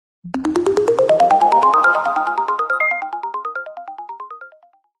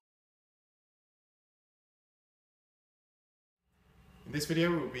this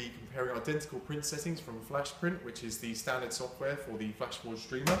video we'll be comparing identical print settings from Flashprint, which is the standard software for the Flashforge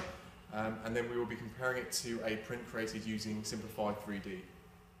Dreamer, and then we will be comparing it to a print created using Simplify3D.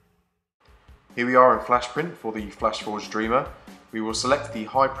 Here we are in Flashprint for the Flashforge Dreamer. We will select the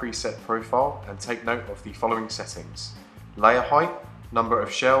high preset profile and take note of the following settings: layer height, number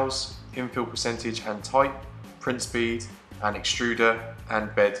of shells, infill percentage and type, print speed, and extruder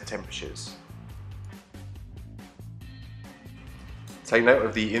and bed temperatures. Take note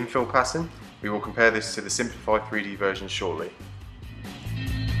of the infill pattern. We will compare this to the Simplify3D version shortly.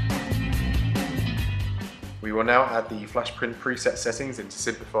 We will now add the Flashprint preset settings into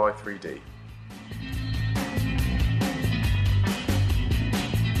Simplify3D.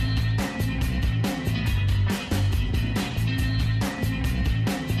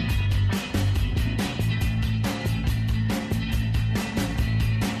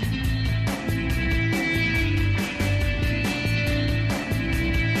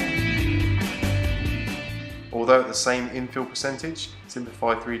 Although at the same infill percentage,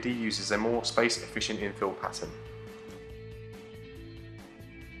 Simplify3D uses a more space-efficient infill pattern.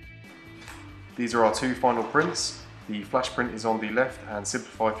 These are our two final prints. The Flashprint is on the left and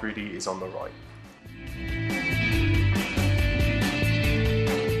Simplify3D is on the right.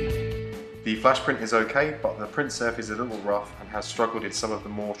 The Flashprint is okay, but the print surface is a little rough and has struggled in some of the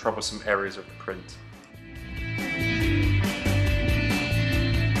more troublesome areas of the print.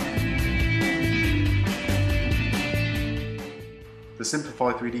 The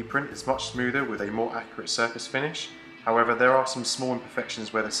Simplify3D print is much smoother with a more accurate surface finish. However, there are some small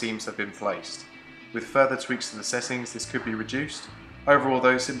imperfections where the seams have been placed. With further tweaks to the settings, this could be reduced. Overall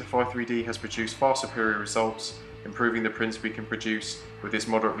though, Simplify3D has produced far superior results, improving the prints we can produce with this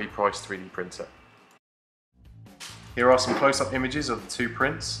moderately priced 3D printer. Here are some close-up images of the two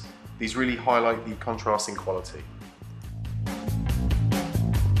prints. These really highlight the contrasting quality.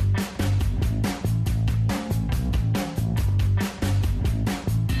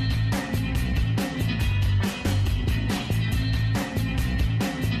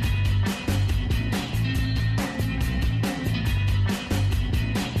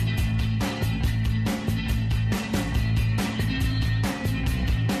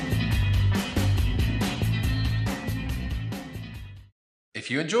 If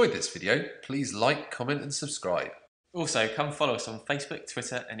you enjoyed this video, please like, comment and subscribe. Also, come follow us on Facebook,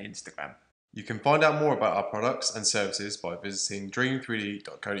 Twitter and Instagram. You can find out more about our products and services by visiting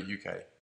dream3d.co.uk.